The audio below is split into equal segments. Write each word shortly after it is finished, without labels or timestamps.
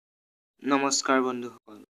নমস্কাৰ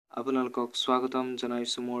বন্ধুসকল, আপোনালোকক স্বাগতম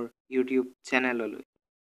জনাইছো মোৰ ইউটিউব চেনেললৈ।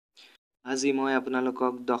 আজি মই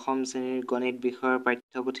আপোনালোকক দশম শ্ৰেণীৰ গণিত বিষয়ৰ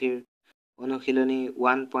পাঠ্যপুথিৰ অনুশীলনী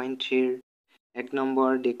 1.3 ৰ 1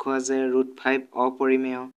 নম্বৰ দেখুৱা যে √5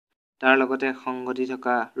 অপৰিমেয়, তাৰ লগতে সংগতি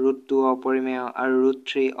থকা √2 অপৰিমেয় আৰু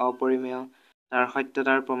 √3 অপৰিমেয় তাৰ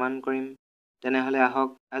সত্যতাৰ প্ৰমাণ কৰিম। তেনেহলে আহক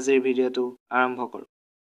আজিৰ ভিডিঅ'টো আৰম্ভ কৰোঁ।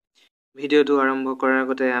 ভিডিঅ'টো আৰম্ভ কৰাৰ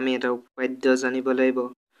আগতে আমি এটা উপপাদ্য জানিব লাগিব।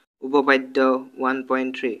 উপপাদ্য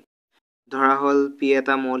 1.3 ধৰা হল p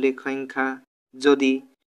এটা মৌলিক সংখ্যা যদি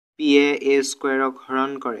p এ a স্কয়াৰক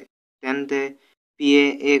হৰণ কৰে তেন্তে p এ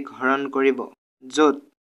a হৰণ কৰিব য'ত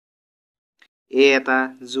a এটা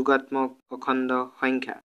যোগাত্মক অখণ্ড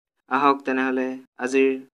সংখ্যা। আহক তেনেহলে আজিৰ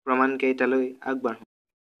প্ৰমাণ কেইটালৈ আগবাঢ়ো।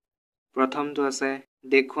 প্ৰথমটো আছে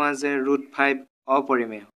দেখুৱা যে √5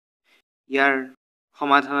 অপৰিমেয়। ইয়াৰ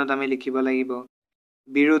সমাধানত আমি লিখিব লাগিব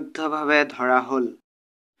বিৰুদ্ধভাৱে ধৰা হল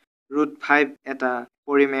 √5 এটা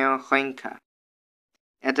পৰিমেয় সংখ্যা।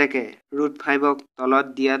 এতেকে √5ক তলত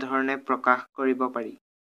দিয়া ধৰণে প্ৰকাশ কৰিব পাৰি।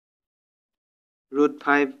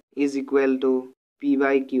 √5 is equal to p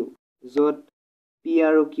by q, য'ত p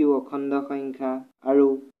আৰু q অখণ্ড সংখ্যা আৰু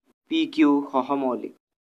pq সহমৌলিক,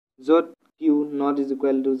 য'ত q not is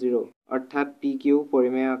equal to 0, অৰ্থাৎ pq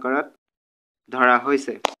পৰিমেয় আকাৰত ধৰা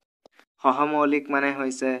হৈছে। সহমৌলিক মানে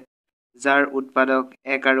হৈছে যাৰ উৎপাদক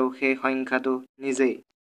এক আৰু সেই সংখ্যাটো নিজেই।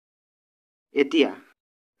 এতিয়া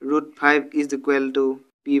 √5 is equal to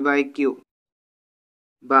p by q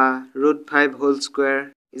বা √5 whole square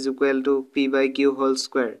is equal to p by q whole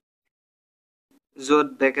square, য'ত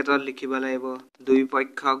ব্ৰেকেটত লিখিব লাগিব দুই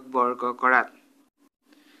পক্ষক বৰ্গ কৰাত,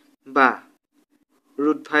 বা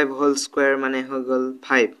 √5 whole square মানে হৈ গ'ল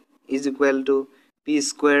 5 is equal to p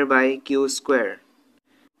square by q square,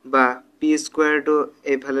 বা p square টো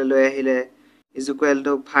এইফালে লৈ আহিলে is equal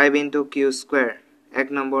to 5 into q square, এক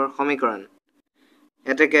নম্বৰ সমীকৰণ।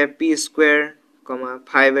 এতেকে p square,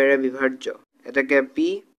 5 এৰে বিভাজ্য, এতেকে p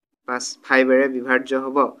 5 এৰে বিভাজ্য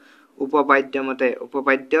হ'ব উপপাদ্য মতে,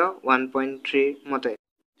 উপপাদ্য 1.3 মতে।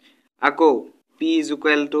 আকৌ p is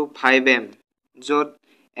equal to 5m, য'ত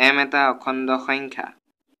m এটা অখণ্ড সংখ্যা,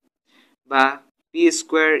 বা p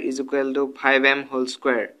square is equal to 5m whole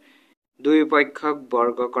square, দুই পক্ষক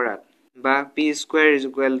বৰ্গ কৰাত, বা p square is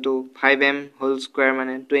equal to 5m whole square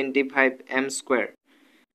মানে 25m square,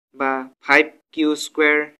 বা 5q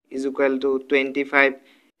square is equal to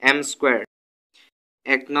 25m square।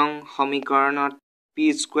 এক নং সমীকৰণত p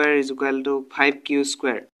square is equal to 5q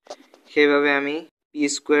square, সেইবাবে আমি p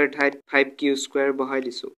square ঠাইত 5q square বহাই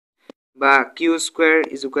দিছো, বা q square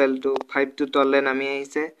is equal to 5 টো তললে নামি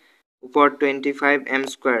আহিছে, ওপৰত 25m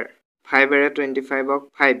square, 5 এৰে 25ক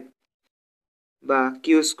 5, বা q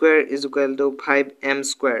square is equal to 5m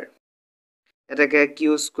square। এতেকে q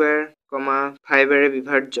square, 5 এৰে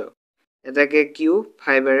বিভাজ্য, এতেকে q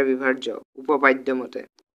 5 এৰে বিভাজ্য উপপাদ্য মতে।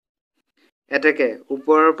 এতেকে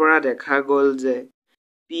ওপৰৰ পৰা দেখা গ'ল যে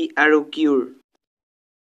p আৰু qৰ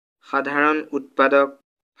সাধাৰণ উৎপাদক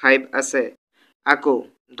 5 আছে। আকৌ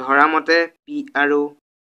ধৰা মতে p আৰু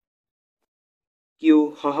q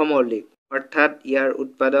সহমৌলিক, অৰ্থাৎ ইয়াৰ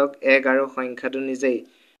উৎপাদক 1 আৰু সংখ্যাটো নিজেই।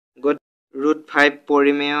 √5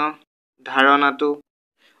 পৰিমেয় ধাৰণাটো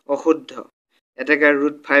অশুদ্ধ। এতেকে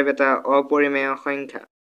 √5 এটা অপৰিমেয় সংখ্যা।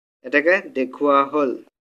 এতেকে দেখুৱা হল।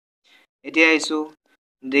 এতিয়া আহিছো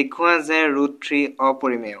দেখুৱা যে √3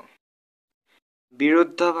 অপৰিমেয়।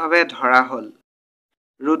 বিৰুদ্ধভাৱে ধৰা হল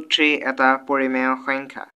 √3 এটা পৰিমেয়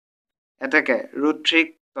সংখ্যা। এতেকে √3ক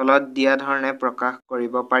তলত দিয়া ধৰণে প্ৰকাশ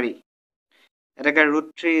কৰিব পাৰি। এতেকে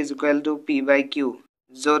 √3 is equal to p by q,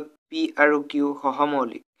 য'ত p আৰু q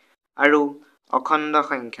সহমৌলিক আৰু অখণ্ড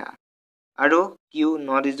সংখ্যা, আৰু q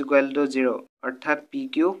not is equal to 0, অৰ্থাৎ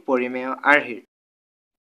pq পৰিমেয় আৰ্হিৰ।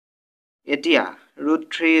 এতিয়া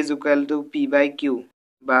 √3 is equal to p by q,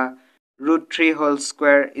 বা √3 whole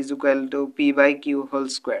square is equal to p by q whole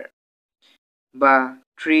square, বা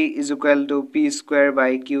 3 is equal to p square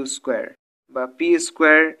by q square, বা p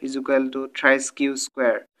square is equal to thrice q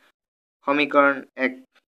square। সমীকৰণ 1।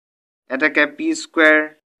 এতেকে p square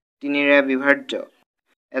 3 ৰে বিভাজ্য,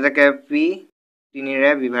 এতেকে p 3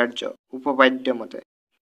 ৰে বিভাজ্য উপপাদ্য মতে।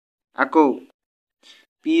 আকৌ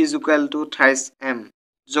p is equal to thrice m,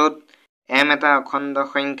 য'ত m এটা অখণ্ড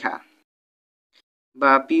সংখ্যা,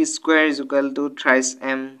 বা p square is equal to thrice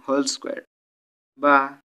m whole square, বা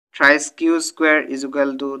thrice q square is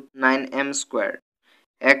equal to 9m square।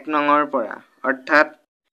 এক নঙৰ পৰা, অৰ্থাৎ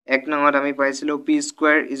এক নঙত আমি পাইছিলো p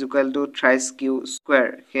square is equal to thrice q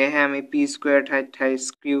square, সেয়েহে আমি p square ঠাইত thrice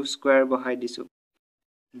q square বহাই দিছো,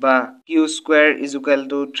 বা q square is equal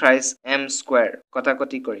to thrice m square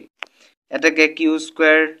কটাকটি কৰি। এতেকে q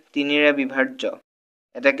square 3 ৰে বিভাজ্য,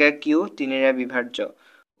 এটাকে কিউ 3ৰে বিভাজ্য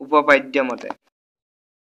উপপাদ্য মতে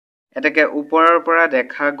এটাকে ওপৰৰ পৰা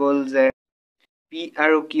দেখা গ'ল যে পি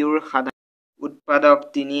আৰু কিউৰ সাধাৰণ উৎপাদক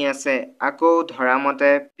 3 আছে আকৌ ধৰা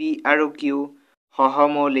মতে পি আৰু কিউ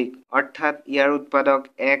সহমৌলিক অৰ্থাৎ ইয়াৰ উৎপাদক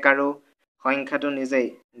 1 আৰু সংখ্যাটো নিজেই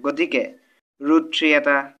গতিকে √3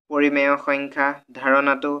 এটা পৰিমেয় সংখ্যা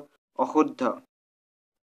ধাৰণাটো অশুদ্ধ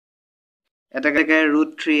এটাকে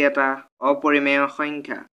 √3 এটা অপৰিমেয়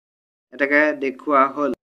সংখ্যা এটাকে দেখুৱা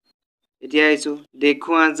হ'ল এতিয়া আইছো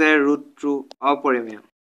দেখুৱা যে √2 অপৰিমেয়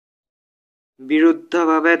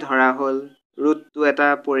বিৰুদ্ধভাৱে ধৰা হ'ল √2 এটা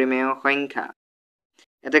পৰিমেয় সংখ্যা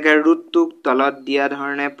এটাকে √2ক তলত দিয়া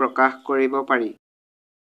ধৰণে প্ৰকাশ কৰিব পাৰি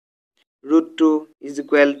 √2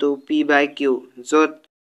 = p/q য'ত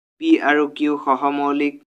p আৰু q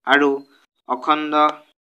সহমৌলিক আৰু অখণ্ড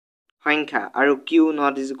সংখ্যা আৰু q ≠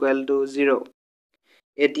 0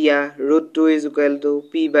 এতিয়া √2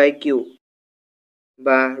 p/q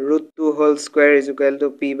বা √2²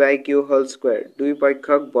 p/q² দুই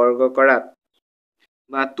পক্ষক বৰ্গ কৰাত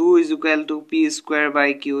বা 2 p²/q²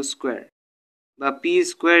 বা p²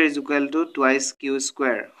 twice q²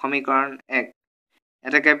 সমীকৰণ 1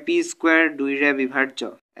 এটাকে p² 2ৰে বিভাজ্য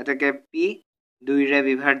এটাকে p 2ৰে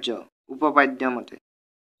বিভাজ্য উপপাদ্য মতে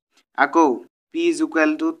আকৌ p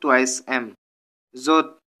twice m য'ত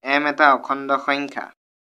m এটা অখণ্ড সংখ্যা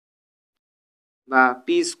বা p²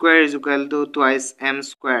 twice m²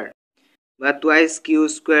 বা twice q²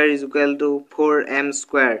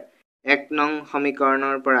 4m² 1 নং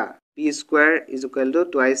সমীকৰণৰ পৰা p²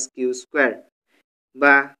 twice q²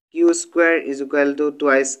 বা q²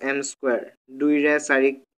 twice m² 2ৰে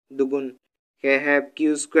 4 দুগুণ সেয়েহে q²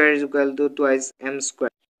 twice m²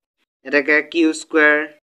 এটাকে q²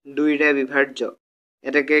 2ৰে বিভাজ্য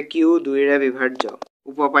এটাকে q 2ৰে বিভাজ্য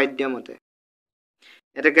উপপাদ্য মতে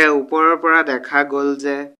এটাকে ওপৰৰ পৰা দেখা গ'ল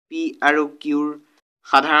যে p আৰু qৰ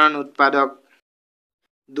সাধাৰণ উৎপাদক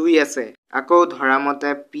 2 আছে আকৌ ধৰা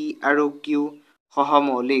মতে p আৰু q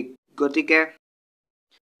সহমৌলিক গতিকে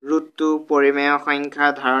 √2 পৰিমেয় সংখ্যা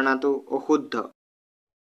ধাৰণাটো অশুদ্ধ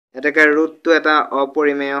এটাকে √2 এটা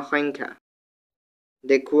অপৰিমেয় সংখ্যা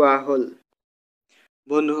দেখুৱা হ'ল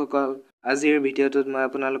বন্ধুসকল আজিৰ ভিডিঅ'টোত মই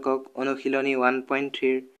আপোনালোকক অনুশীলনী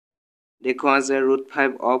 1.3 দেখুৱা যে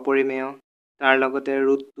 √5 অপৰিমেয় তাৰ লগতে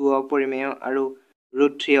 √2 অপৰিমেয় আৰু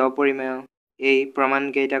 √3 অপৰিমেয় এই প্ৰমাণ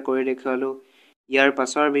কেইটা কৰি দেখুৱালো ইয়াৰ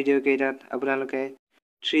পাছৰ ভিডিঅ' কেইটাত আপোনালোকে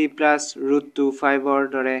 3 + √25ৰ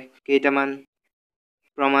দৰে কেইটামান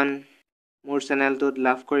প্ৰমাণ মোৰ চেনেলটোত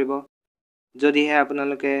লাভ কৰিব যদিহে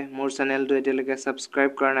আপোনালোকে মোৰ চেনেলটো এতিয়ালৈকে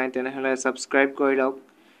সাবস্ক্ৰাইব কৰা নাই তেনেহলে সাবস্ক্ৰাইব কৰি লওক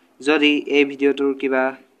যদি এই ভিডিঅ'টোৰ কিবা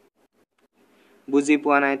বুজি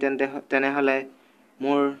পোৱা নাই তেনেহলে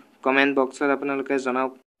মোৰ কমেন্ট বক্সত আপোনালোকে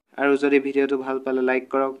জনাওক আৰু যদি ভিডিঅ'টো ভাল পালে লাইক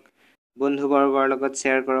কৰক বন্ধুবৰ্গৰ লগত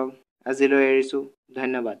শ্বেয়াৰ কৰক আজিলৈ এৰিছো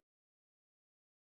ধন্যবাদ